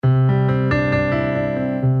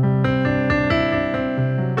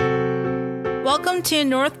Welcome to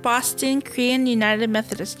North Boston Korean United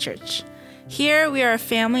Methodist Church. Here we are a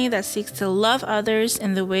family that seeks to love others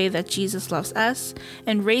in the way that Jesus loves us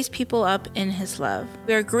and raise people up in his love.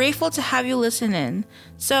 We are grateful to have you listen in.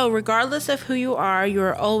 So regardless of who you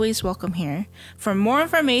are always welcome here. For more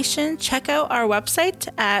information, check out our website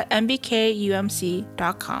at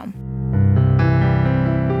mbkumc.com.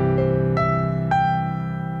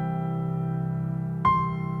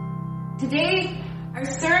 Today, our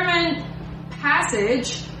sermon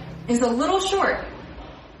passage is a little short.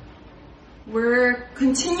 We're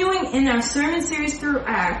continuing in our sermon series through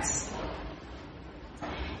Acts,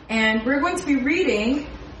 and we're going to be reading,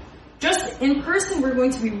 just in person, we're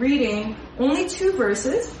going to be reading only 2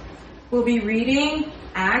 verses. We'll be reading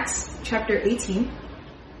Acts chapter 18.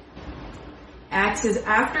 Acts is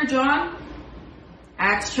after John.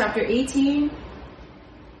 Acts chapter 18,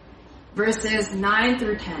 verses 9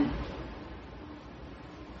 through 10.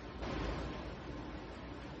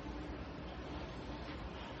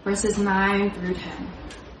 Verses 9 through 10.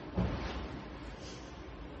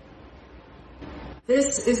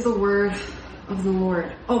 This is the word of the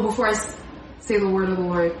Lord. Oh, before I say the word of the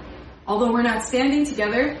Lord, although we're not standing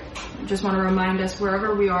together, I just want to remind us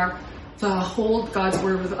wherever we are to hold God's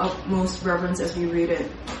word with utmost reverence as we read it,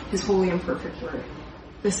 his holy and perfect word.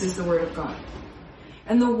 This is the word of God.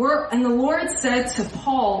 And the Lord said to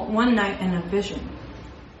Paul one night in a vision,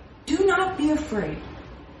 "Do not be afraid,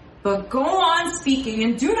 but go on speaking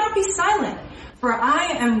and do not be silent, for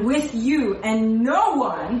I am with you, and no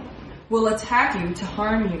one will attack you to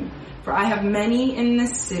harm you, for I have many in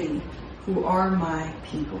this city who are my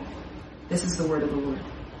people." This is the word of the Lord.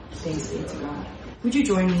 Thanks be to God. Would you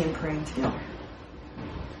join me in praying together?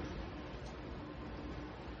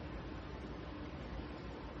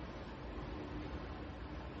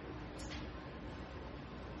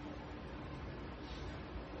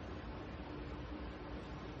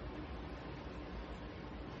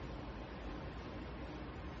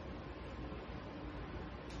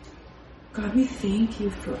 God, we thank you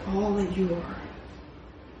for all that you are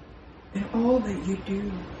and all that you do.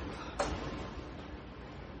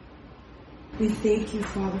 We thank you,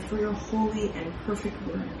 Father, for your holy and perfect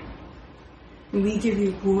word. And we give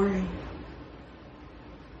you glory.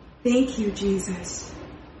 Thank you, Jesus,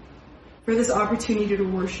 for this opportunity to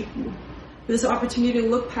worship you, for this opportunity to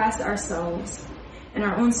look past ourselves and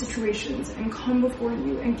our own situations and come before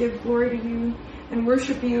you and give glory to you and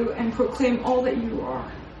worship you and proclaim all that you are.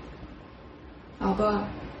 Abba,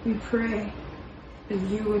 we pray that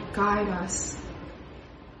you would guide us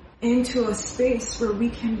into a space where we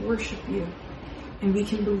can worship you and we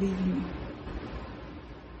can believe in you.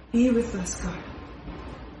 Be with us, God.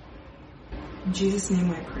 In Jesus' name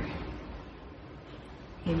I pray.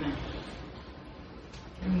 Amen.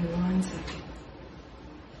 Give me 1 second.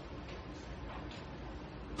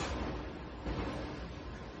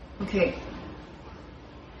 Okay.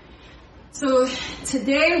 So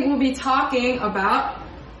today we'll be talking about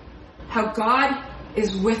how God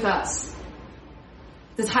is with us.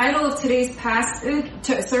 The title of today's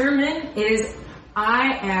sermon is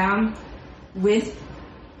I Am With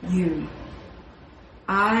You.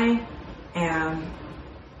 I am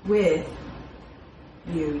with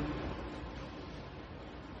you.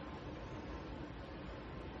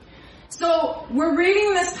 So we're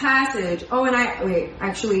reading this passage.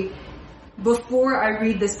 Before I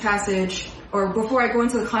read this passage, or before I go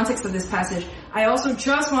into the context of this passage, I also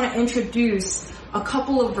just want to introduce a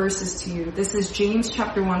couple of verses to you. This is James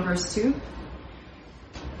chapter 1, verse 2.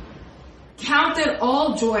 "Count it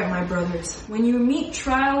all joy, my brothers, when you meet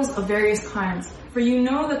trials of various kinds, for you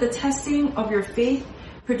know that the testing of your faith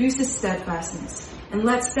produces steadfastness. And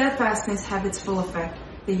let steadfastness have its full effect,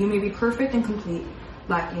 that you may be perfect and complete,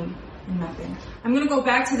 lacking in nothing." I'm going to go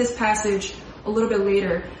back to this passage a little bit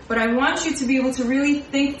later, but I want you to be able to really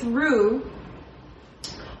think through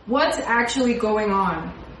what's actually going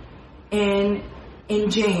on in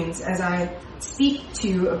James as I speak to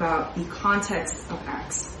you about the context of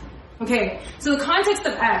Acts. Okay, so the context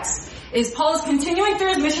of Acts is Paul is continuing through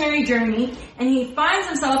his missionary journey, and he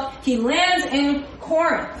lands in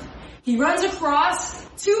Corinth. He runs across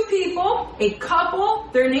 2 people, a couple.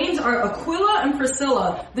 Their names are Aquila and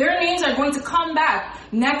Priscilla. Their names are going to come back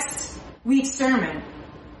next week's sermon.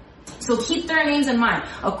 So keep their names in mind.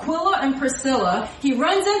 Aquila and Priscilla. He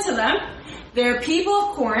runs into them. They're people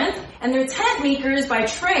of Corinth, and they're tent makers by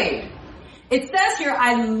trade. It says here,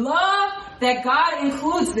 I love that God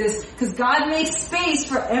includes this, because God makes space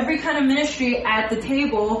for every kind of ministry at the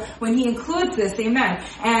table when he includes this. Amen.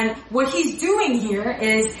 And what he's doing here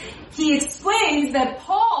is he explains that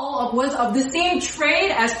Paul was of the same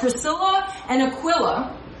trade as Priscilla and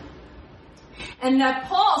Aquila. And that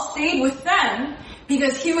Paul stayed with them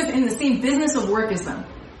because he was in the same business of work as them.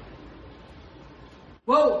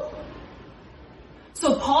 Whoa.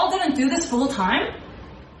 So Paul didn't do this full time?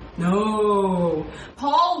 No.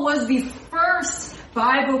 Paul was the first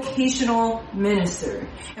bivocational minister.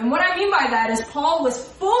 And what I mean by that is Paul was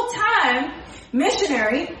full-time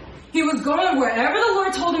missionary. He was going wherever the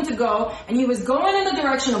Lord told him to go, and he was going in the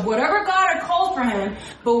direction of whatever God had called for him.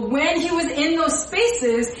 But when he was in those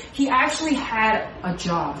spaces, he actually had a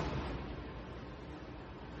job.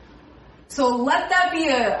 So let that be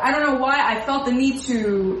I don't know why I felt the need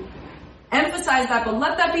to emphasize that, but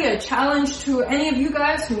let that be a challenge to any of you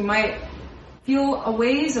guys who might feel a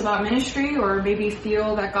ways about ministry, or maybe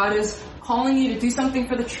feel that God is calling you to do something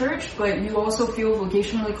for the church, but you also feel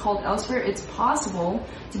vocationally called elsewhere. It's possible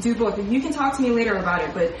to do both. And you can talk to me later about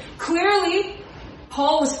it. But clearly,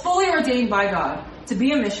 Paul was fully ordained by God to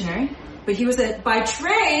be a missionary, but by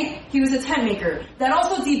trade, he was a tent maker. That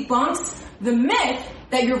also debunks the myth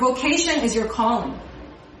that your vocation is your calling.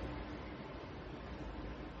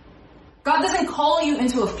 God doesn't call you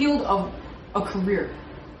into a field of a career.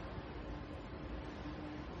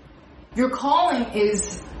 Your calling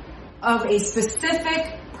is of a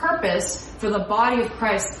specific purpose for the body of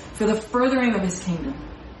Christ, for the furthering of his kingdom.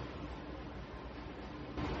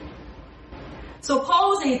 So Paul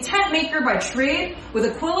was a tent maker by trade with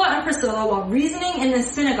Aquila and Priscilla while reasoning in the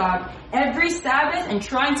synagogue every Sabbath and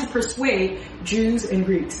trying to persuade Jews and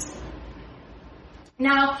Greeks.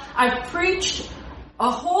 Now, I've preached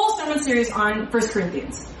a whole sermon series on 1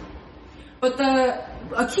 Corinthians. But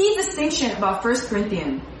a key distinction about 1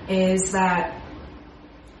 Corinthians is that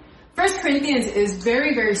 1 Corinthians is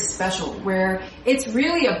very, very special, where it's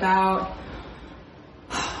really about,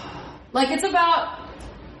 it's about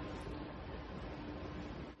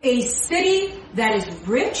a city that is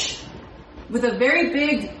rich, with a very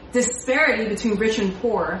big disparity between rich and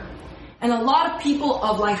poor, and a lot of people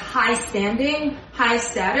of high standing, high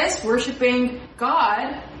status, worshiping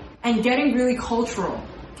God, and getting really cultural.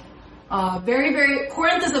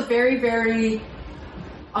 Corinth is a very, very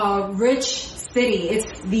rich city.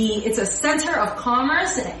 It's a center of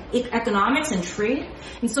commerce and economics and trade.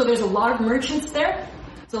 And so there's a lot of merchants there.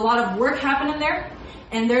 There's a lot of work happening there.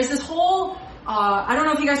 And there's this whole, I don't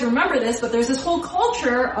know if you guys remember this, but there's this whole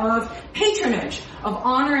culture of patronage, of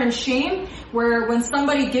honor and shame, where when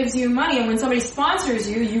somebody gives you money and when somebody sponsors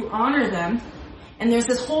you, you honor them. And there's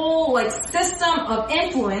this whole system of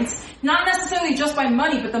influence, not necessarily just by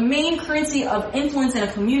money, but the main currency of influence in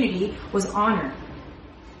a community was honor.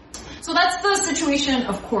 So that's the situation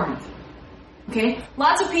of Corinth. Okay?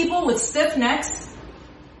 Lots of people with stiff necks,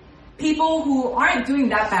 people who aren't doing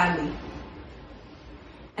that badly.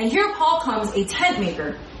 And here Paul comes, a tent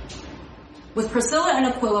maker, with Priscilla and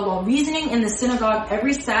Aquila while reasoning in the synagogue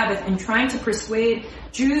every Sabbath and trying to persuade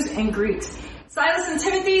Jews and Greeks. Silas and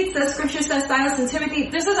Timothy, the scripture says Silas and Timothy,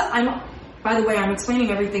 by the way, I'm explaining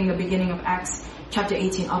everything the beginning of Acts chapter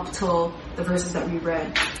 18 up till the verses that we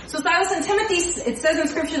read. So Silas and Timothy, it says in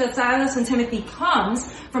scripture that Silas and Timothy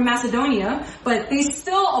comes from Macedonia, but they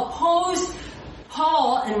still oppose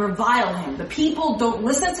Paul and revile him. The people don't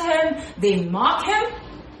listen to him, they mock him,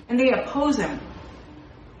 and they oppose him.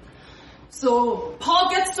 So Paul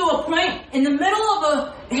gets to a point in the middle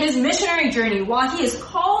of his missionary journey, while he is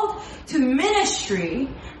called to ministry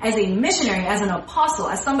as a missionary, as an apostle,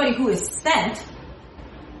 as somebody who is sent.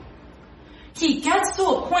 He gets to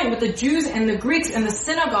a point with the Jews and the Greeks in the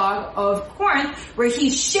synagogue of Corinth where he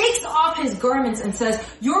shakes off his garments and says,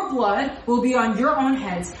 "Your blood will be on your own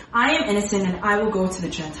heads. I am innocent and I will go to the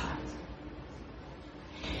Gentiles."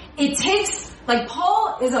 It takes,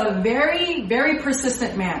 Paul is a very, very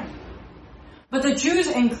persistent man. But the Jews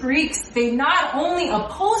and Greeks, they not only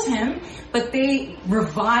oppose him, but they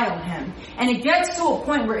revile him. And it gets to a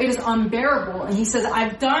point where it is unbearable. And he says,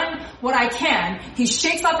 "I've done what I can." He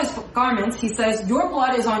shakes off his garments. He says, "Your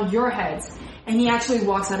blood is on your heads." And he actually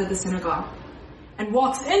walks out of the synagogue and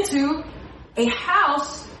walks into a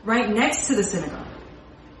house right next to the synagogue.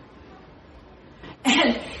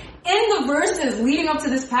 And in the verses leading up to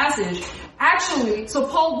this passage, so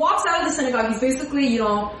Paul walks out of the synagogue. He's basically,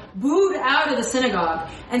 booed out of the synagogue.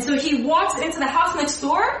 And so he walks into the house next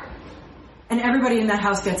door, and everybody in that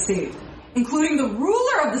house gets saved, including the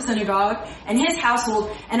ruler of the synagogue and his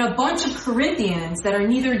household, and a bunch of Corinthians that are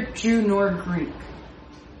neither Jew nor Greek.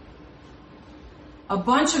 A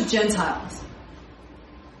bunch of Gentiles.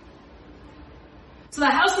 So the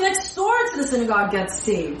house next door to the synagogue gets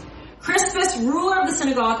saved. Crispus, ruler of the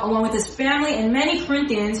synagogue, along with his family and many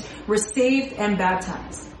Corinthians, were saved and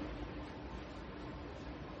baptized.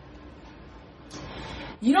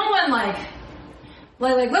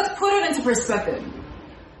 Like, let's put it into perspective.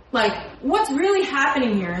 Like, what's really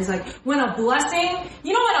happening here is like, when a blessing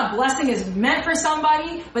is meant for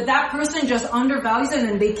somebody, but that person just undervalues it and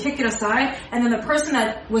then they kick it aside, and then the person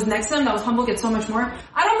that was next to them that was humble gets so much more.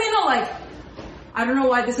 I don't mean to I don't know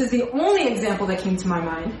why this is the only example that came to my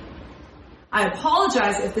mind. I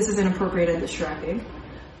apologize if this is inappropriate and distracting.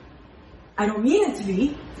 I don't mean it to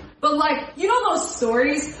be. But those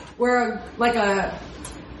stories where I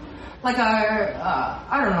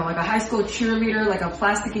don't know, like a high school cheerleader, like a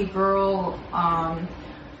plasticky girl,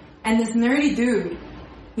 and this nerdy dude,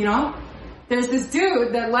 There's this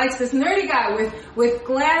dude that likes this nerdy guy with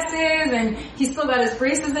glasses, and he's still got his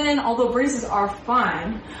braces in, although braces are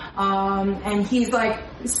fine. And he's like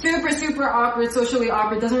super, super awkward, socially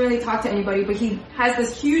awkward, doesn't really talk to anybody, but he has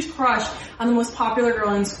this huge crush on the most popular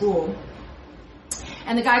girl in school.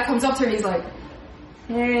 And the guy comes up to her and he's like,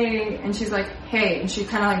 hey, and she's like, hey, and she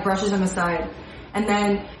kind of brushes him aside, and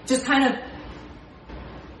then just kind of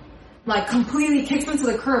completely kicks him to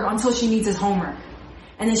the curb until she needs his homework.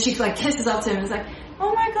 And then she kisses up to him and is like,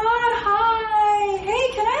 oh my god, hi,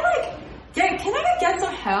 hey, can I get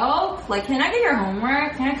some help? Can I get your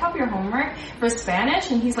homework? Can I copy your homework for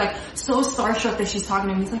Spanish? And he's so starstruck that she's talking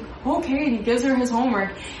to him. He's like, okay, and he gives her his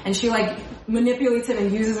homework, and she manipulates him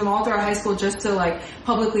and uses him all throughout high school just to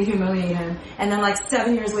publicly humiliate him. And then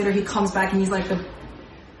 7 years later he comes back and he's the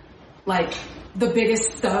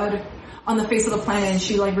biggest stud on the face of the planet, and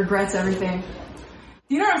she regrets everything.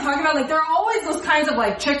 You know what I'm talking about? There are always those kinds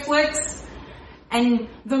of chick flicks, and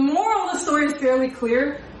the moral of the story is fairly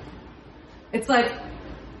clear. It's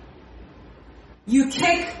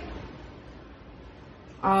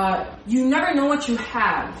you never know what you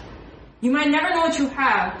have. You might never know what you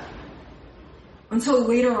have until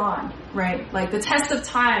later on, right? The test of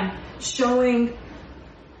time showing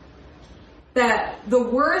that the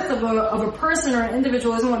worth of a person or an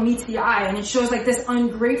individual isn't what meets the eye, and it shows this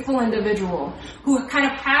ungrateful individual who kind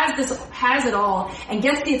of has it all and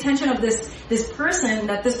gets the attention of this person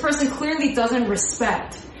that this person clearly doesn't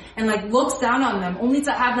respect, and looks down on them, only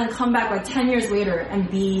to have them come back 10 years later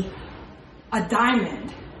and be a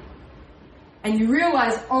diamond. And you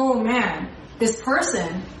realize, oh man, this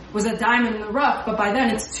person was a diamond in the rough, but by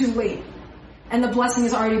then it's too late. And the blessing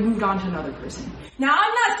has already moved on to another person. Now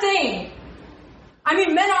I'm not saying,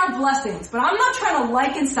 men are blessings, but I'm not trying to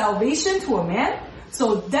liken salvation to a man.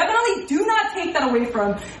 So definitely do not take that away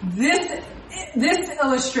from this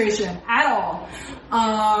illustration at all.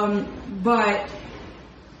 But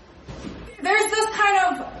there's this kind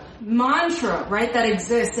of mantra, right, that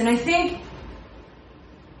exists. And I think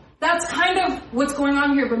that's kind of what's going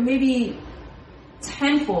on here, but maybe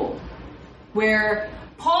tenfold, where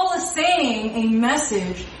Paul is saying a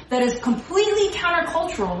message that is completely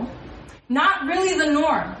countercultural, not really the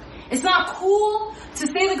norm. It's not cool to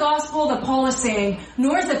say the gospel that Paul is saying,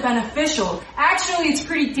 nor is it beneficial. Actually, it's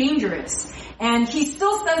pretty dangerous. And he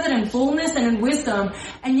still says it in boldness and in wisdom,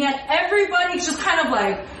 and yet everybody just kind of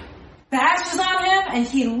bashes on him, and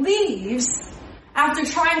he leaves after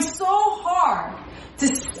trying so hard to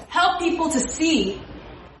help people to see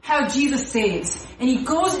how Jesus saves. And he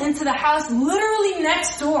goes into the house literally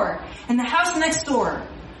next door, and the house next door,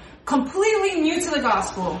 completely new to the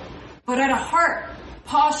gospel, but at a heart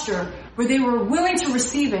posture where they were willing to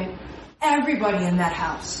receive it. Everybody in that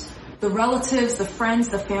house, the relatives, the friends,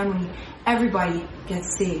 the family, everybody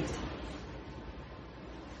gets saved.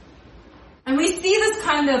 And we see this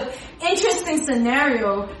kind of interesting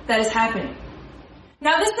scenario that is happening.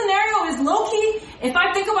 Now this scenario is low-key, if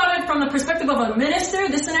I think about it from the perspective of a minister,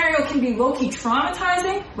 this scenario can be low-key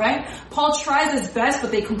traumatizing, right? Paul tries his best, but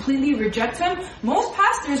they completely reject him. Most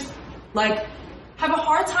pastors, have a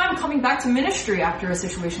hard time coming back to ministry after a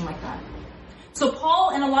situation like that. So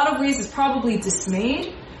Paul, in a lot of ways, is probably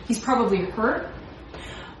dismayed. He's probably hurt.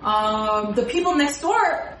 The people next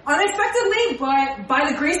door, unexpectedly, but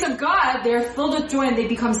by the grace of God, they're filled with joy and they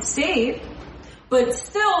become saved. But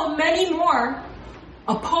still, many more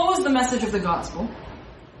oppose the message of the gospel.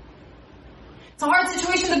 It's a hard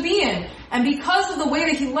situation to be in. And because of the way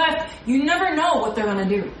that he left, you never know what they're going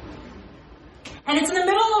to do. And it's in the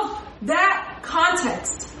middle of that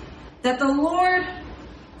context that the Lord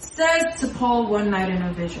says to Paul one night in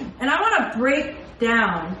a vision. And I want to break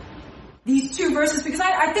down these two verses because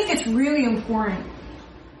I think it's really important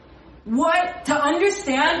to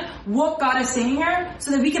understand what God is saying here so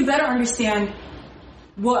that we can better understand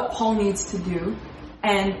what Paul needs to do,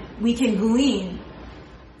 and we can glean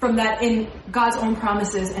from that in God's own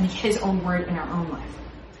promises and his own word in our own life.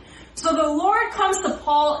 So the Lord comes to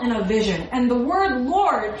Paul in a vision, and the word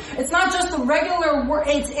Lord, it's not just a regular word,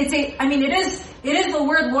 it is It is the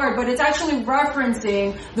word Lord, but it's actually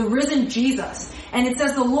referencing the risen Jesus. And it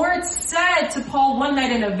says the Lord said to Paul one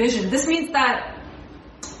night in a vision. This means that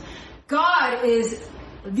God is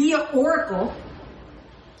via oracle,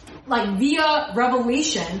 like via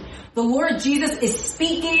revelation, the Lord Jesus is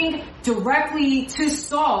speaking directly to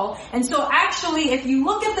Saul. And so actually, if you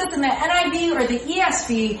look at this in the NIV or the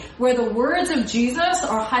ESV, where the words of Jesus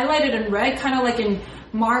are highlighted in red, kind of like in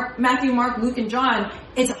Matthew, Mark, Luke, and John,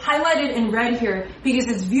 it's highlighted in red here because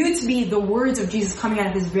it's viewed to be the words of Jesus coming out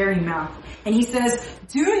of his very mouth. And he says,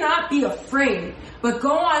 do not be afraid, but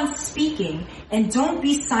go on speaking and don't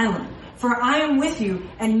be silent. For I am with you,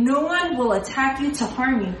 and no one will attack you to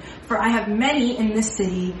harm you, for I have many in this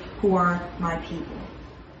city who are my people.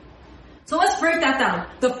 So let's break that down.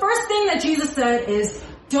 The first thing that Jesus said is,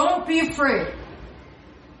 don't be afraid.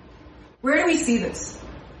 Where do we see this?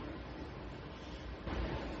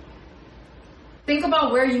 Think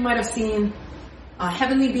about where you might have seen a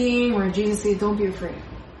heavenly being where Jesus said, don't be afraid.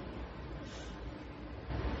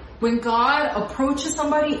 When God approaches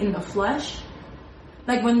somebody in the flesh,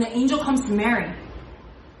 like when the angel comes to Mary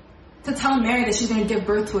to tell Mary that she's going to give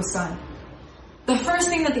birth to a son, the first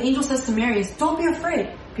thing that the angel says to Mary is, don't be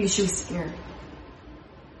afraid, because she was scared.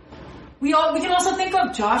 We can also think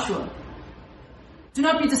of Joshua. Do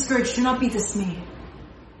not be discouraged. Do not be dismayed.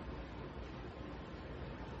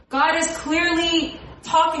 God is clearly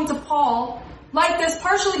talking to Paul like this,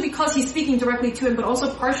 partially because he's speaking directly to him, but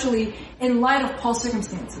also partially in light of Paul's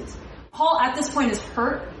circumstances. Paul at this point is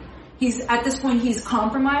hurt. At this point he's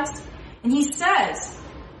compromised. And he says,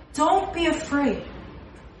 don't be afraid.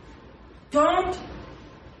 Don't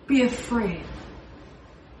be afraid.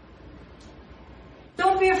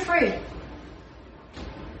 Don't be afraid.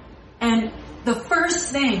 And the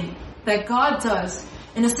first thing that God does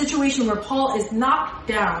in a situation where Paul is knocked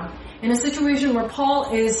down, in a situation where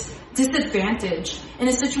Paul is disadvantaged, in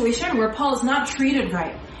a situation where Paul is not treated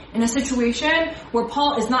right, in a situation where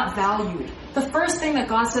Paul is not valued, the first thing that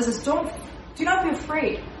God says is do not be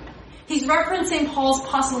afraid. He's referencing Paul's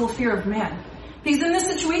possible fear of man. Because in this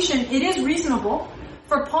situation, it is reasonable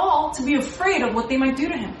for Paul to be afraid of what they might do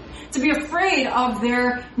to him, to be afraid of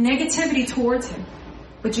their negativity towards him.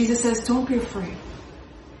 But Jesus says, don't be afraid.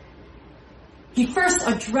 He first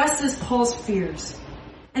addresses Paul's fears.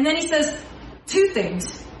 And then he says two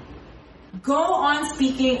things. Go on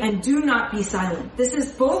speaking and do not be silent. This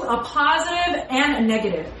is both a positive and a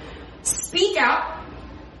negative. Speak out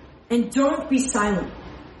and don't be silent.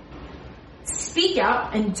 Speak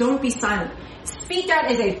out and don't be silent. Speak out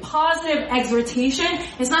is a positive exhortation.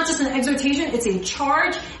 It's not just an exhortation, it's a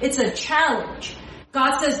charge, it's a challenge.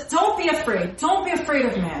 God says, don't be afraid. Don't be afraid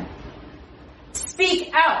of man.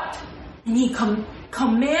 Speak out. And he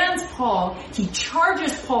commands Paul, he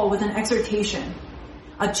charges Paul with an exhortation,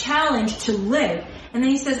 a challenge to live. And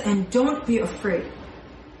then he says, and don't be afraid.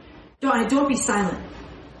 Don't be silent.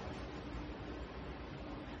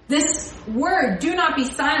 This word, do not be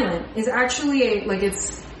silent, is actually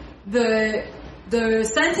it's the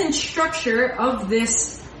sentence structure of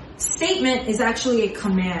this statement is actually a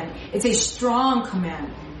command. It's a strong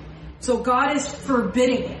command. So God is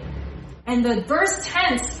forbidding it. And the verse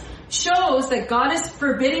tense shows that God is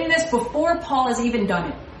forbidding this before Paul has even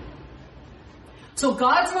done it. So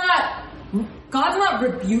God's not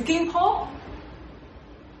rebuking Paul.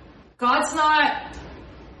 God's not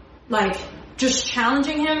just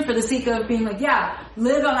challenging him for the sake of being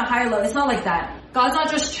live on a higher level. It's not like that. God's not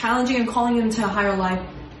just challenging and calling him to a higher life.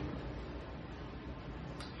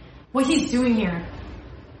 What he's doing here,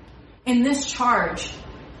 in this charge,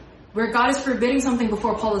 where God is forbidding something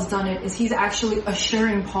before Paul has done it, is he's actually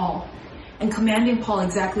assuring Paul and commanding Paul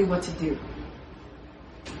exactly what to do.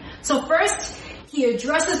 So first, he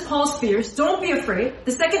addresses Paul's fears. Don't be afraid.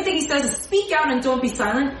 The second thing he says is speak out and don't be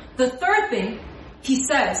silent. The third thing he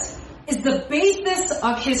says is the basis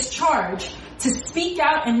of his charge to speak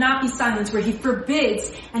out and not be silent, where he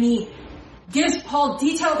forbids and he gives Paul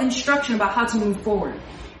detailed instruction about how to move forward.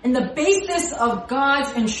 And the basis of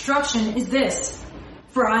God's instruction is this: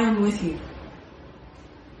 for I am with you.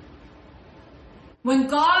 When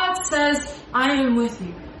God says, I am with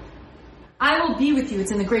you, I will be with you.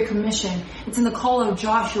 It's in the Great Commission. It's in the call of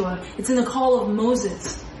Joshua. It's in the call of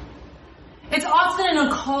Moses. It's often in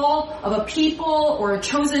a call of a people or a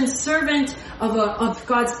chosen servant of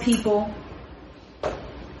God's people.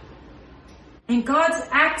 And God's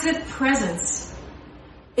active presence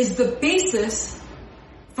is the basis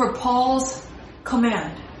for Paul's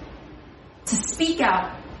command to speak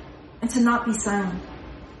out and to not be silent.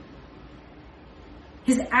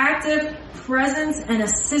 His active presence and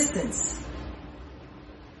assistance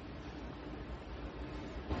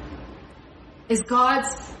is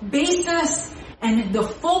God's basis and the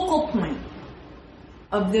focal point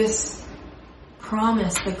of this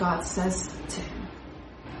promise that God says to him.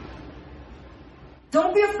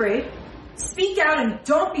 Don't be afraid. Speak out and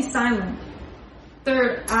don't be silent.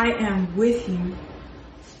 Third, I am with you.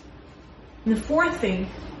 And the fourth thing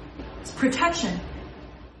is protection.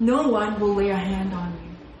 No one will lay a hand on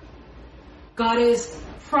you. God is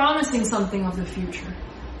promising something of the future.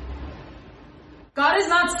 God is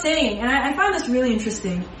not saying, and I find this really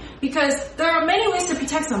interesting, because there are many ways to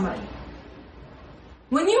protect somebody.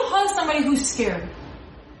 When you hug somebody who's scared,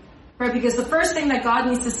 right, because the first thing that God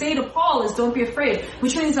needs to say to Paul is don't be afraid,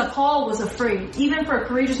 which means that Paul was afraid. Even for a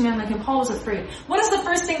courageous man like him, Paul was afraid. What is the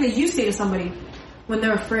first thing that you say to somebody when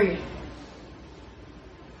they're afraid?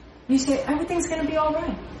 You say, everything's going to be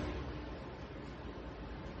alright.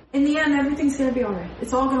 In the end, everything's going to be alright.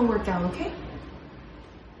 It's all going to work out, okay?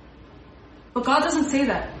 But God doesn't say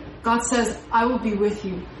that. God says, I will be with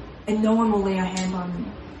you, and no one will lay a hand on you.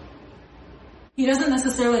 He doesn't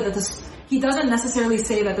necessarily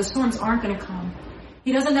say that the storms aren't going to come.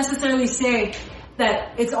 He doesn't necessarily say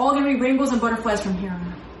that it's all going to be rainbows and butterflies from here on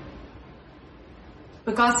out.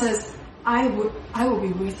 But God says, I will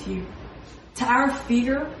be with you. To our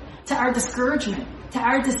fear, to our discouragement, to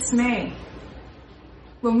our dismay,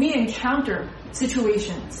 when we encounter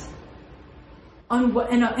situations in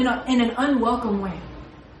an unwelcome way,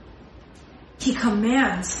 He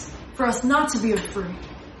commands for us not to be afraid.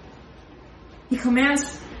 He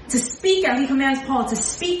commands to speak out. He commands Paul to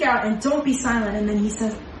speak out and don't be silent. And then he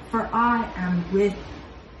says, for I am with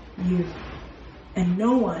you, and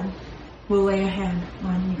no one will lay a hand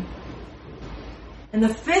on you. And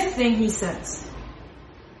the fifth thing he says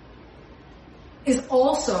is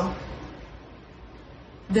also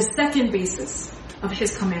the second basis of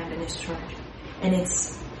his command and his charge. And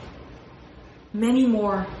it's, many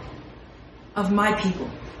more of my people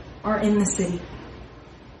are in the city.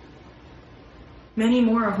 Many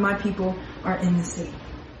more of my people are in the city.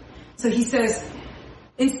 So he says,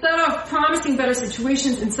 instead of promising better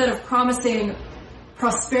situations, instead of promising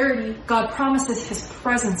prosperity, God promises His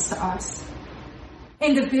presence to us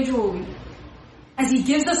individually as He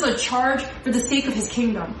gives us a charge for the sake of His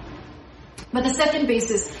kingdom. But the second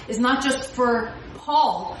basis is not just for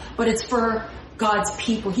Paul, but it's for God's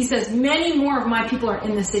people. He says, many more of my people are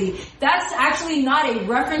in the city. That's actually not a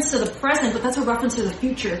reference to the present, but that's a reference to the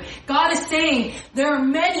future. God is saying, there are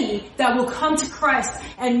many that will come to Christ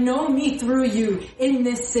and know me through you in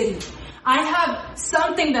this city. I have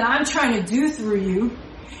something that I'm trying to do through you.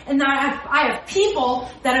 And I have people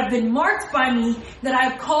that have been marked by me, that I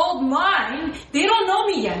have called mine. They don't know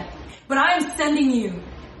me yet, but I am sending you.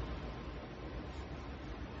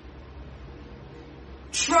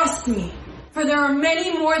 Trust me, for there are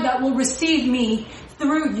many more that will receive me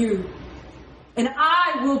through you, and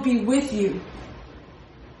I will be with you.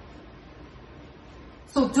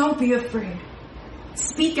 So don't be afraid.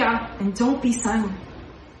 Speak out and don't be silent.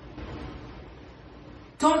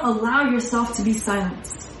 Don't allow yourself to be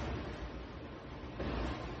silenced.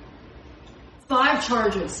 5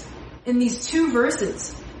 charges in these 2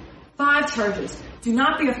 verses. 5 charges. Do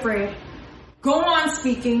not be afraid. Go on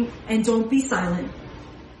speaking and don't be silent.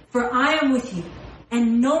 For I am with you,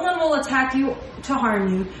 and no one will attack you to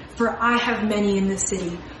harm you, for I have many in this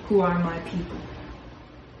city who are my people.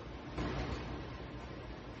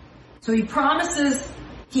 So he promises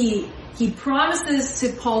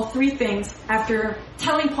to Paul 3 things after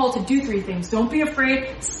telling Paul to do 3 things. Don't be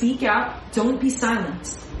afraid, speak out, don't be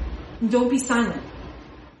silent. Don't be silent.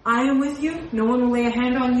 I am with you, no one will lay a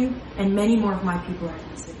hand on you, and many more of my people are in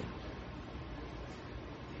the city.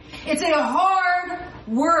 It's a hard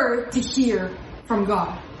word to hear from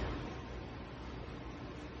God.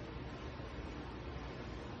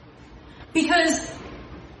 Because,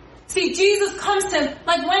 see, Jesus comes to,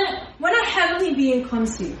 like when a heavenly being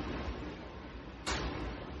comes to you,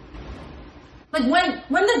 like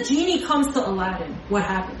when the genie comes to Aladdin, what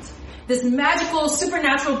happens? This magical,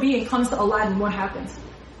 supernatural being comes to Aladdin, what happens?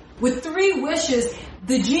 With 3 wishes,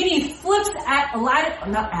 the genie flips at Aladdin.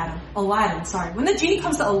 When the genie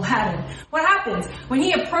comes to Aladdin, what happens?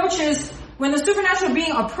 When the supernatural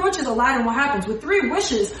being approaches Aladdin, what happens? With 3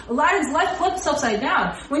 wishes, Aladdin's life flips upside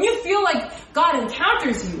down. When you feel like God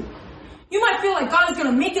encounters you, you might feel like God is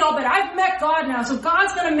going to make it all better. I've met God now, so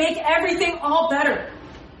God's going to make everything all better.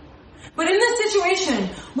 But in this situation,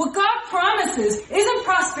 what God promises isn't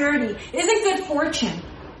prosperity, isn't good fortune.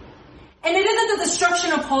 And it isn't the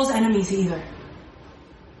destruction of Paul's enemies either.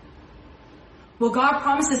 What God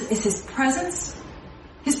promises is His presence,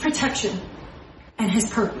 His protection, and His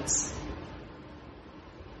purpose.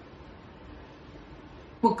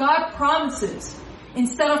 What God promises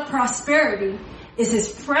instead of prosperity is His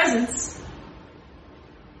presence,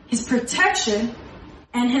 His protection,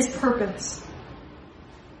 and His purpose.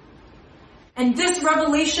 And this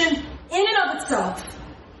revelation in and of itself,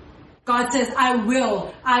 God says, I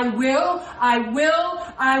will, I will, I will,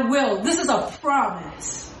 I will. This is a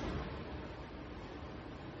promise.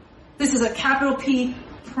 This is a capital P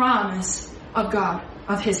promise of God,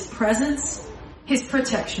 of His presence, His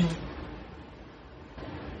protection,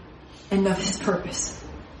 and of His purpose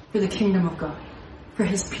for the kingdom of God, for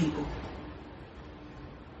His people.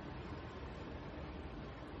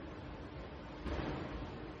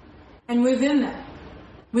 And within that,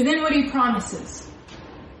 within what He promises,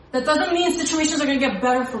 that doesn't mean situations are going to get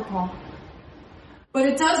better for Paul. But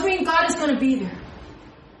it does mean God is going to be there.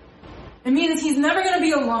 It means he's never going to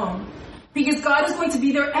be alone. Because God is going to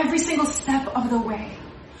be there every single step of the way.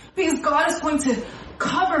 Because God is going to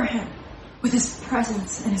cover him with His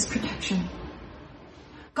presence and His protection.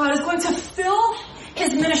 God is going to fill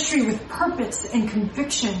his ministry with purpose and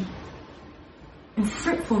conviction and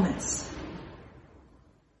fruitfulness.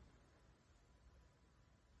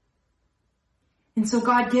 And so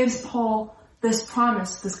God gives Paul this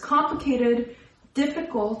promise, this complicated,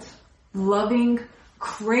 difficult, loving,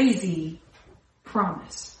 crazy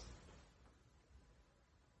promise.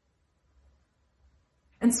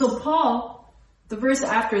 And so Paul, the verse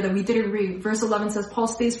after that we didn't read, verse 11 says Paul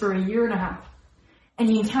stays for 1.5 years. And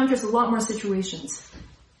he encounters a lot more situations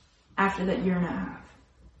after that 1.5 years.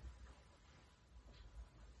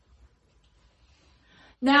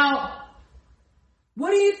 Now,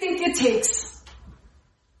 what do you think it takes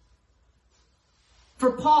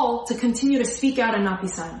for Paul to continue to speak out and not be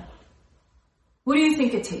silent? What do you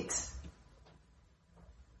think it takes?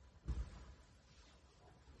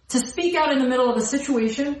 To speak out in the middle of a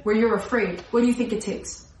situation where you're afraid, what do you think it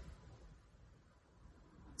takes?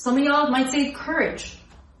 Some of y'all might say courage.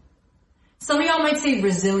 Some of y'all might say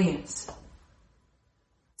resilience.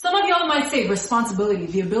 Some of y'all might say responsibility,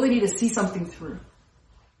 the ability to see something through.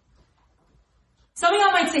 Some of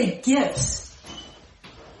y'all might say gifts,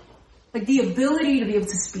 like the ability to be able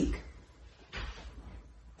to speak.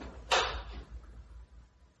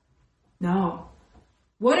 No.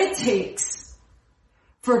 What it takes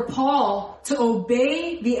for Paul to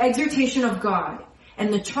obey the exhortation of God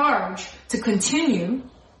and the charge to continue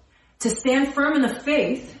to stand firm in the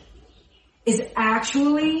faith is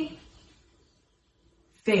actually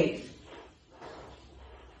faith.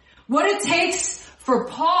 What it takes for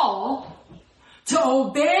Paul to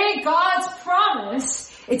obey God's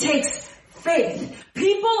promise, it takes faith.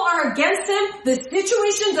 People are against him. The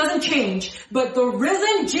situation doesn't change. But the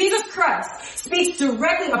risen Jesus Christ speaks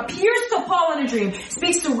directly, appears to Paul in a dream,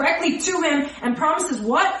 speaks directly to him and promises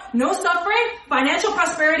what? No suffering? Financial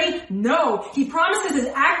prosperity? No. He promises his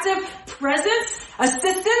active presence,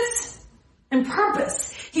 assistance, and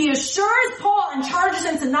purpose. He assures Paul and charges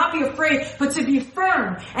him to not be afraid, but to be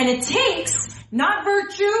firm. And it takes not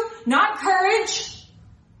virtue, not courage.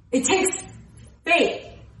 It takes faith.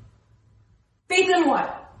 Faith in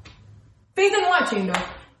what? Faith in what, Jane Doe?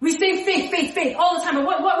 We say faith all the time.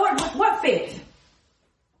 But what faith?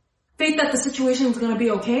 Faith that the situation is going to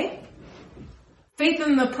be okay? Faith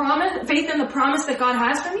in the promise that God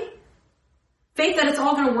has for me? Faith that it's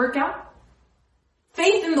all going to work out?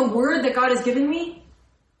 Faith in the word that God has given me?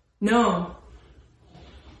 No.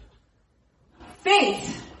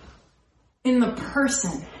 Faith in the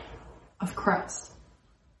person of Christ.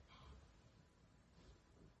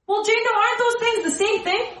 Well, Jane, aren't those things the same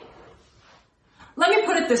thing? Let me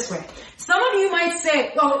put it this way. Some of you might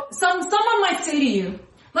say, someone might say to you,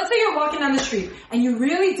 let's say you're walking down the street and you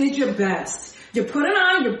really did your best. You're putting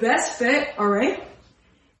on your best fit, alright?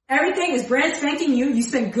 Everything is brand spanking new. You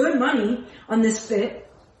spent good money on this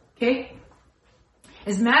fit, okay?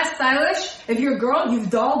 It's mad stylish. If you're a girl, you've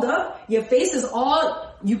dolled up. Your face is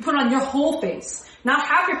all, you put on your whole face. Not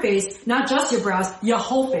half your face, not just your brows, your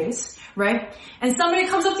whole face. Right? And somebody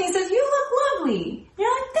comes up to you and says, you look lovely.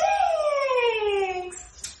 You're like,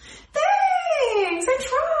 thanks. Thanks.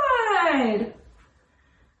 I tried.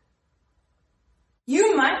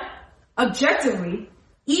 You might, objectively,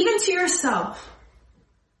 even to yourself,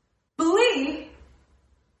 believe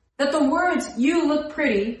that the words, you look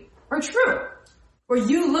pretty, are true. Or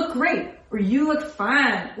you look great. Or you look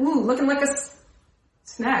fine. Ooh, looking like a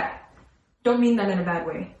snack. Don't mean that in a bad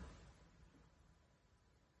way.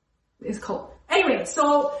 It's cold. Anyway,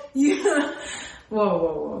 so you,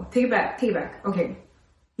 whoa. Take it back. Okay.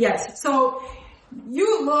 Yes. So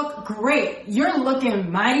you look great. You're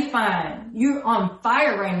looking mighty fine. You're on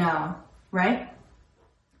fire right now, right?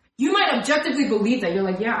 You might objectively believe that. You're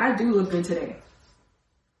like, yeah, I do look good today.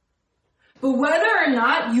 But whether or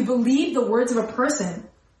not you believe the words of a person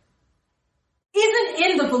isn't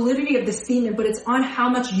in the validity of the statement, but it's on how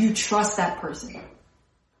much you trust that person.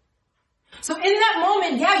 So in that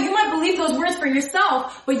moment, yeah, you might believe those words for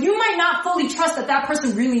yourself, but you might not fully trust that that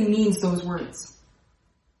person really means those words.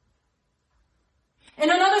 In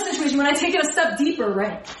another situation, when I take it a step deeper,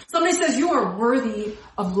 right? Somebody says you are worthy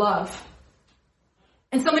of love.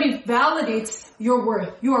 And somebody validates your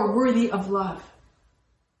worth. You are worthy of love.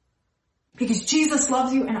 Because Jesus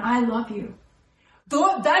loves you and I love you.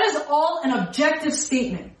 Though that is all an objective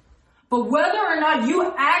statement. But whether or not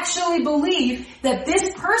you actually believe that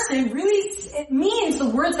this person really means the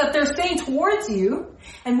words that they're saying towards you,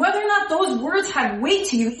 and whether or not those words have weight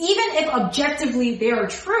to you, even if objectively they are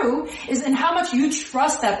true, is in how much you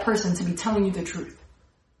trust that person to be telling you the truth.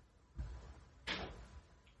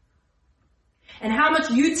 And how much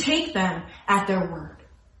you take them at their word.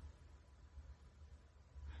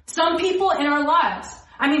 Some people in our lives,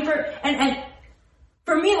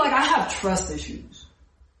 for me, like, I have trust issues.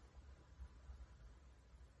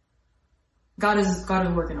 God is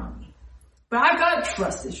working on me. But I've got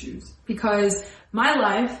trust issues because my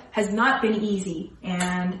life has not been easy,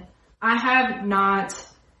 and I've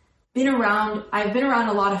been around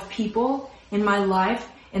a lot of people in my life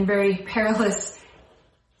in very perilous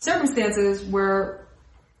circumstances where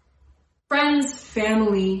friends,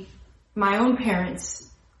 family, my own parents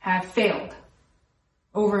have failed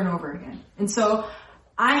over and over again. And so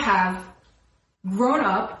I have grown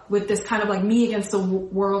up with this kind of like me against the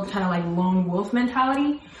world kind of like lone wolf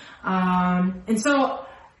mentality. And so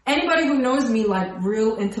anybody who knows me like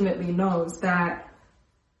real intimately knows that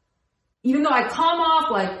even though I come off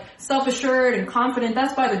like self-assured and confident,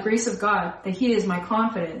 that's by the grace of God that He is my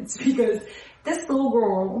confidence, because this little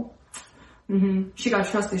girl, she got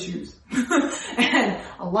trust issues and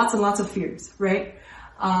lots of fears, right?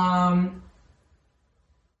 And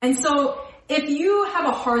so if you have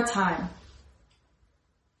a hard time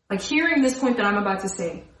like hearing this point that I'm about to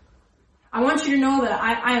say, I want you to know that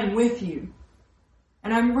I am with you.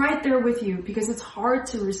 And I'm right there with you, because it's hard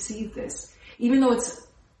to receive this. Even though it's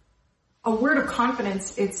a word of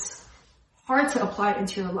confidence, it's hard to apply it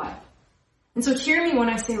into your life. And so hear me when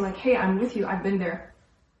I say like, hey, I'm with you, I've been there.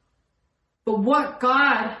 But what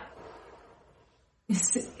God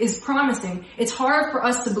is promising, it's hard for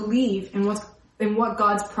us to believe in what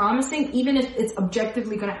God's promising, even if it's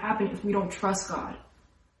objectively going to happen if we don't trust God.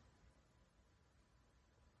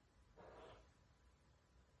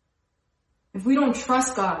 If we don't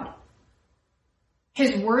trust God,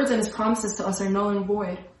 His words and His promises to us are null and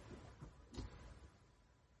void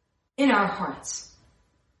in our hearts.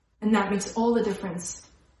 And that makes all the difference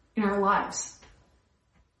in our lives.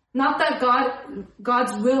 Not that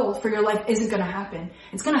God's will for your life isn't going to happen.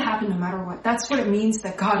 It's going to happen no matter what. That's what it means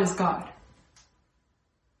that God is God.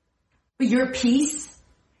 But your peace,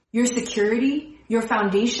 your security, your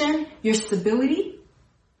foundation, your stability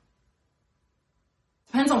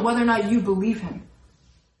depends on whether or not you believe Him.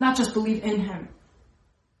 Not just believe in Him.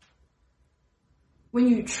 When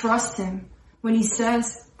you trust Him, when He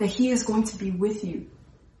says that He is going to be with you.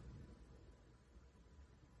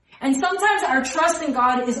 And sometimes our trust in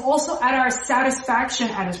God is also at our satisfaction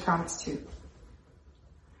at His promise too.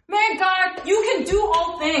 Man, God, you can do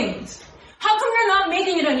all things. How come you're not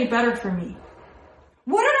making it any better for me?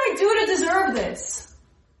 What did I do to deserve this?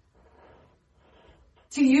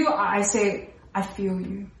 To you, I say, I feel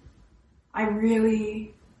you. I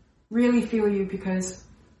really, really feel you, because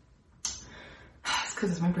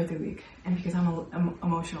it's my birthday week and because I'm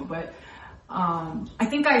emotional. But I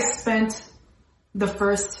think I spent the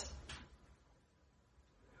first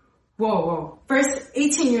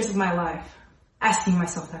 18 years of my life asking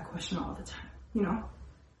myself that question all the time. You know,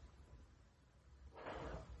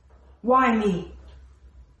 why me?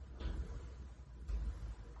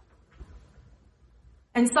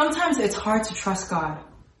 And sometimes it's hard to trust God,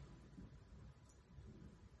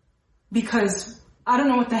 because I don't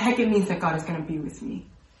know what the heck it means that God is going to be with me.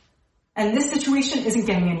 And this situation isn't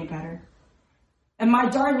getting any better. And my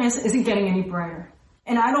darkness isn't getting any brighter.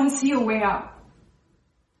 And I don't see a way out.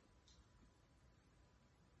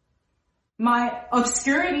 My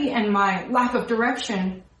obscurity and my lack of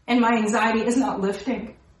direction and my anxiety is not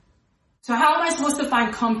lifting. So how am I supposed to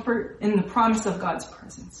find comfort in the promise of God's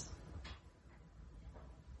presence?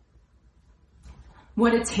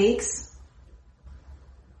 What it takes,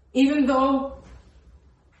 even though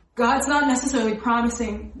God's not necessarily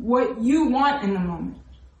promising what you want in the moment,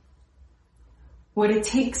 what it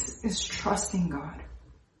takes is trusting God.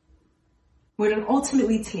 What it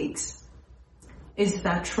ultimately takes is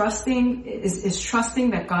that trusting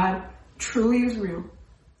that God truly is real,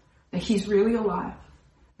 that he's really alive,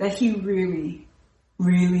 that he really,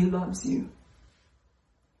 really loves you.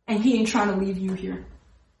 And he ain't trying to leave you here.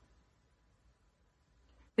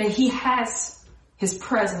 That he has his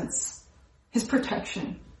presence, his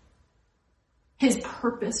protection, his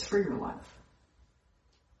purpose for your life.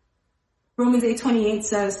 Romans 8:28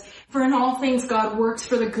 says, "For in all things God works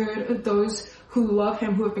for the good of those who love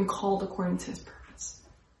him, who have been called according to his purpose."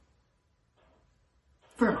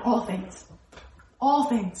 For in all things. All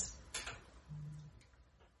things.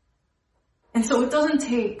 And so it doesn't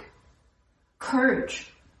take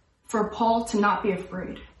courage for Paul to not be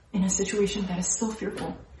afraid in a situation that is still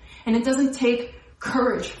fearful. And it doesn't take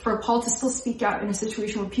courage for Paul to still speak out in a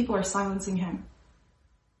situation where people are silencing him.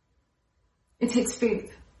 It takes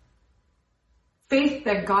faith. Faith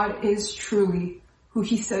that God is truly who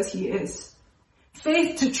he says he is.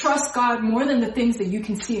 Faith to trust God more than the things that you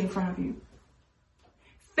can see in front of you.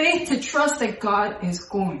 Faith to trust that God is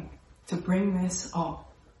going to bring this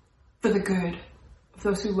all for the good of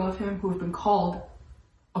those who love him, who have been called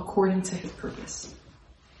according to his purpose.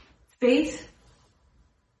 Faith,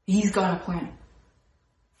 he's got a plan.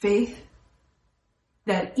 Faith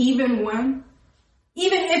that even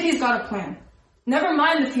if he's got a plan, never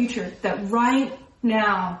mind the future, that right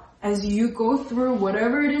now, as you go through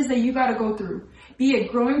whatever it is that you got to go through, be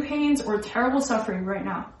it growing pains or terrible suffering right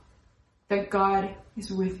now, that God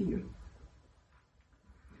is with you.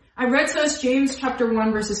 I read to us James chapter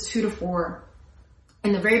 1 verses 2 to 4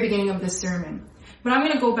 in the very beginning of this sermon, but I'm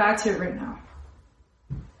going to go back to it right now.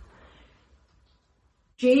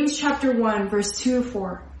 James chapter 1 verse 2 to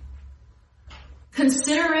 4.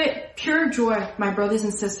 "Consider it pure joy, my brothers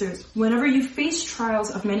and sisters, whenever you face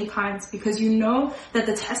trials of many kinds, because you know that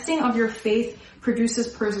the testing of your faith produces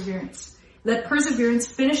perseverance. Let perseverance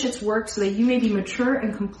finish its work so that you may be mature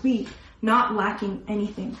and complete, not lacking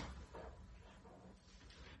anything."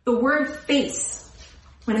 The word face,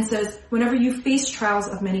 when it says, whenever you face trials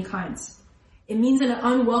of many kinds, it means an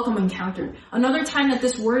unwelcome encounter. Another time that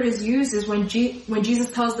this word is used is when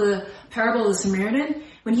Jesus tells the parable of the Samaritan,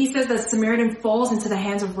 when he says that Samaritan falls into the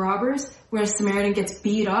hands of robbers, where a Samaritan gets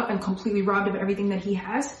beat up and completely robbed of everything that he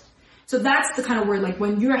has. So that's the kind of word, like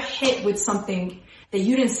when you're hit with something that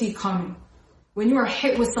you didn't see coming. When you are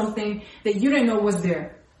hit with something that you didn't know was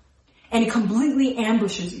there. And it completely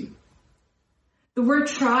ambushes you. The word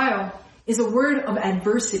trial is a word of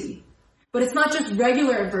adversity. But it's not just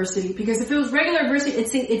regular adversity, because if it was regular adversity,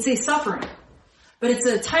 it's a suffering. But it's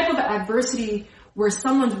a type of adversity where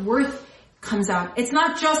someone's worth comes out. It's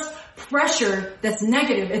not just pressure that's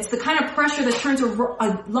negative. It's the kind of pressure that turns a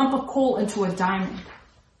lump of coal into a diamond.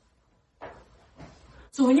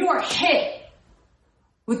 So when you are hit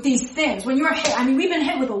with these things, when you are hit, we've been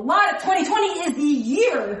hit with a lot of 2020 is the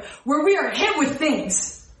year where we are hit with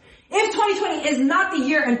things. If 2020 is not the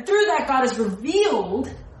year, and through that God is revealed,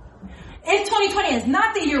 if 2020 is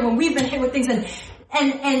not the year when we've been hit with things, and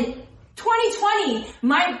 2020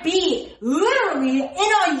 might be literally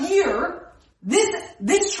in a year,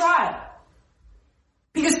 this trial.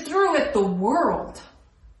 Because through it, the world,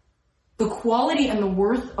 the quality and the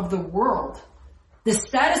worth of the world, the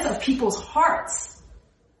status of people's hearts,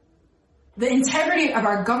 the integrity of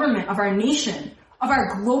our government, of our nation, of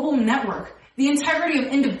our global network, the integrity of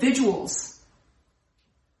individuals,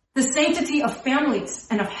 the sanctity of families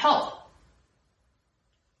and of health,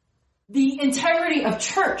 the integrity of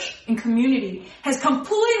church and community has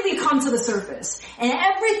completely come to the surface, and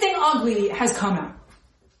everything ugly has come out.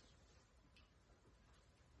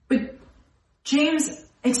 But James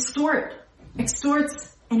extorts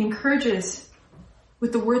and encourages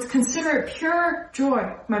with the words, "Consider it pure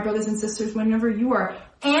joy, my brothers and sisters, whenever you are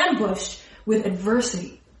ambushed with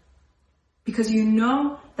adversity, because you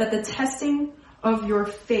know that the testing of your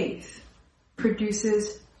faith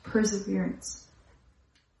produces perseverance."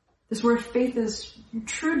 This word faith is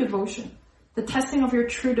true devotion. The testing of your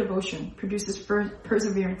true devotion produces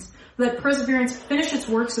perseverance. Let perseverance finish its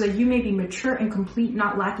work so that you may be mature and complete,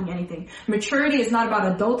 not lacking anything. Maturity is not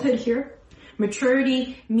about adulthood here.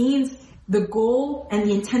 Maturity means the goal and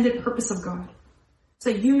the intended purpose of God,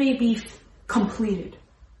 so that you may be completed.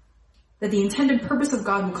 That the intended purpose of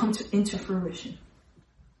God will come into fruition.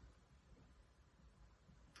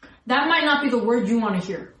 That might not be the word you want to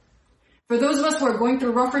hear. For those of us who are going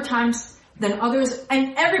through rougher times than others,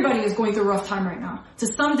 and everybody is going through a rough time right now, to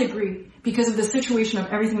some degree, because of the situation of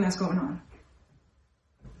everything that's going on.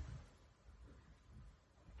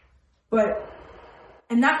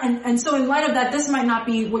 And so in light of that, this might not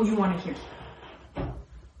be what you want to hear.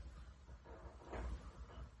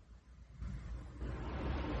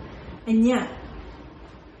 And yet,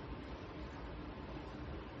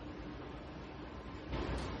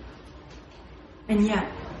 And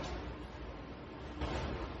yet,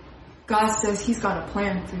 God says He's got a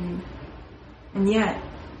plan for you. And yet,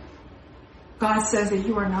 God says that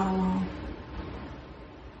you are not alone.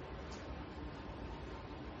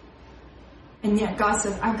 And yet, God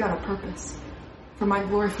says, I've got a purpose for my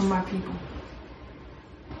glory, for my people.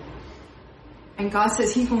 And God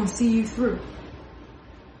says He's going to see you through.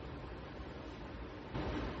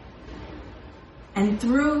 And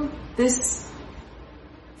through this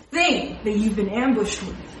thing that you've been ambushed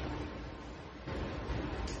with,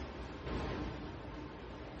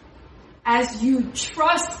 as you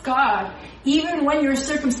trust God, even when your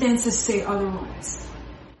circumstances say otherwise,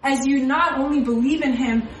 as you not only believe in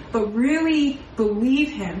Him, but really believe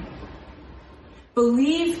Him,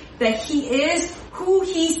 believe that He is who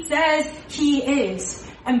He says He is,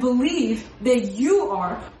 and believe that you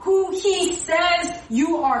are who He says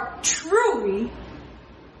you are truly,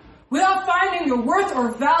 without finding your worth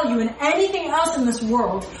or value in anything else in this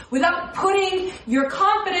world, without putting your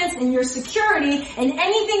confidence and your security in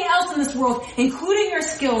anything else in this world, including your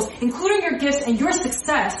skills, including your gifts and your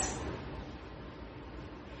success,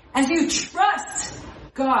 as you trust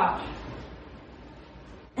God,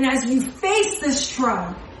 and as you face this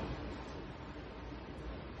trial,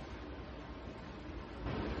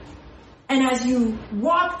 and as you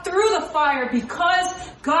walk through the fire because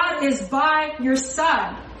God is by your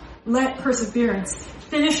side, let perseverance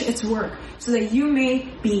finish its work so that you may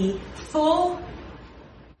be full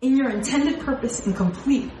in your intended purpose and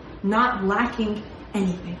complete, not lacking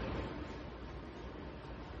anything.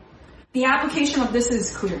 The application of this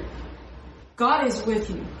is clear. God is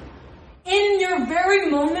with you. In your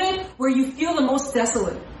very moment where you feel the most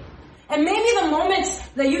desolate. And maybe the moments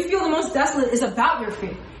that you feel the most desolate is about your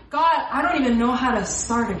faith. God, I don't even know how to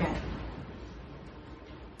start again.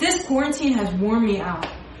 This quarantine has worn me out.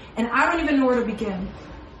 And I don't even know where to begin.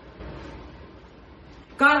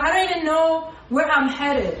 God, I don't even know where I'm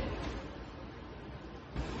headed.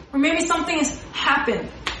 Or maybe something has happened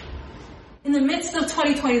in the midst of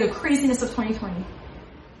 2020, the craziness of 2020.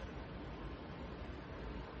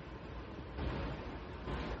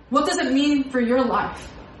 What does it mean for your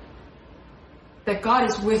life that God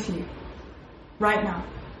is with you right now?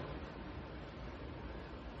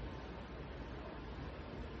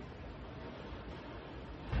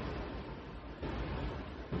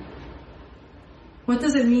 What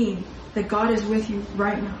does it mean that God is with you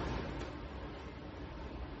right now?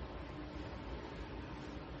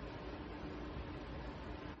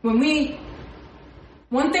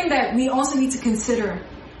 One thing that we also need to consider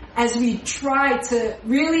as we try to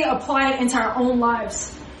really apply it into our own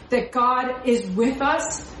lives, that God is with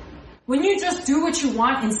us. When you just do what you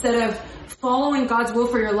want instead of following God's will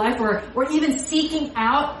for your life, or even seeking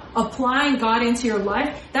out applying God into your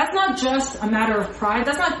life, that's not just a matter of pride.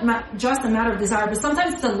 That's not just a matter of desire, but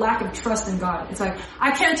sometimes it's a lack of trust in God. It's like,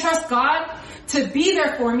 I can't trust God to be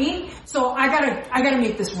there for me, so I gotta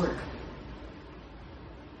make this work.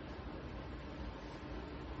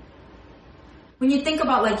 When you think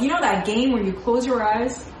about, that game where you close your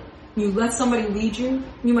eyes, and you let somebody lead you,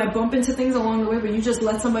 you might bump into things along the way, but you just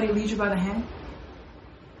let somebody lead you by the hand.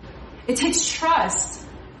 It takes trust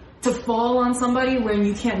to fall on somebody when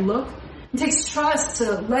you can't look. It takes trust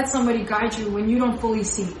to let somebody guide you when you don't fully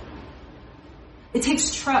see. It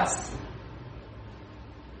takes trust.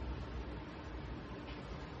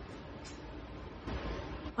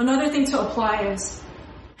 Another thing to apply is,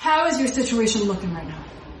 how is your situation looking right now?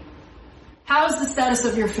 How is the status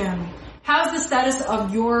of your family? How is the status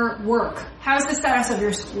of your work? How is the status of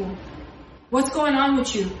your school? What's going on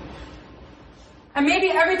with you? And maybe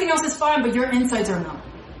everything else is fine, but your insides are not.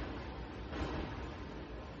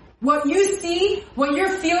 What you see, what you're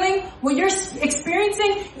feeling, what you're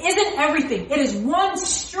experiencing isn't everything. It is one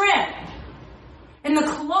strand in the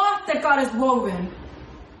cloth that God has woven.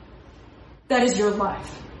 That is your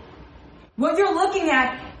life. What you're looking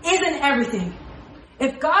at isn't everything.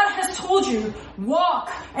 If God has told you,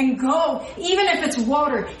 walk and go, even if it's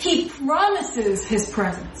water, He promises His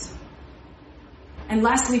presence. And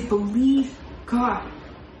lastly, believe God.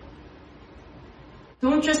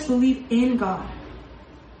 Don't just believe in God.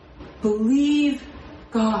 Believe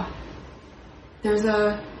God. There's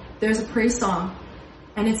a praise song,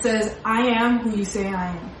 and it says, I am who you say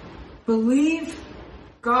I am. Believe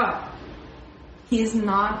God. He is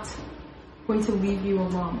not going to leave you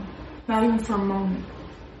alone. Not even for a moment.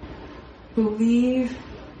 Believe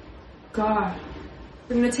God.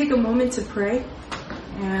 We're going to take a moment to pray.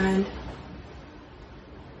 And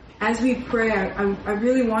as we pray, I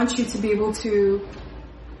really want you to be able to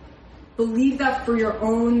believe that for your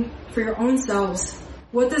own selves.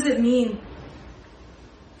 What does it mean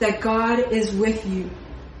that God is with you?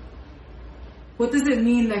 What does it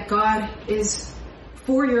mean that God is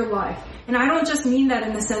for your life? And I don't just mean that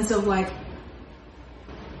in the sense of like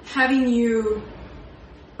having you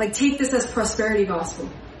like take this as prosperity gospel.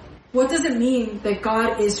 What does it mean that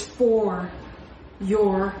God is for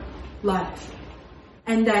your life?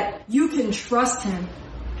 And that you can trust Him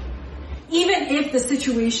even if the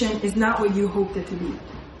situation is not what you hoped it to be.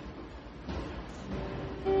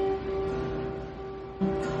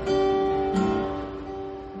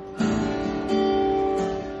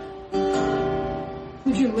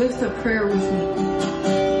 Would you lift a prayer with me?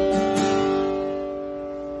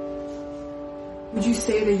 Would you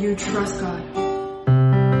say that you trust God?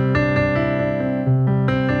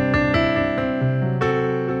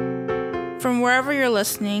 From wherever you're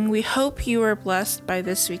listening, we hope you were blessed by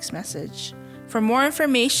this week's message. For more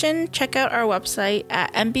information, check out our website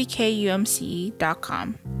at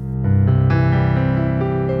mbkumce.com.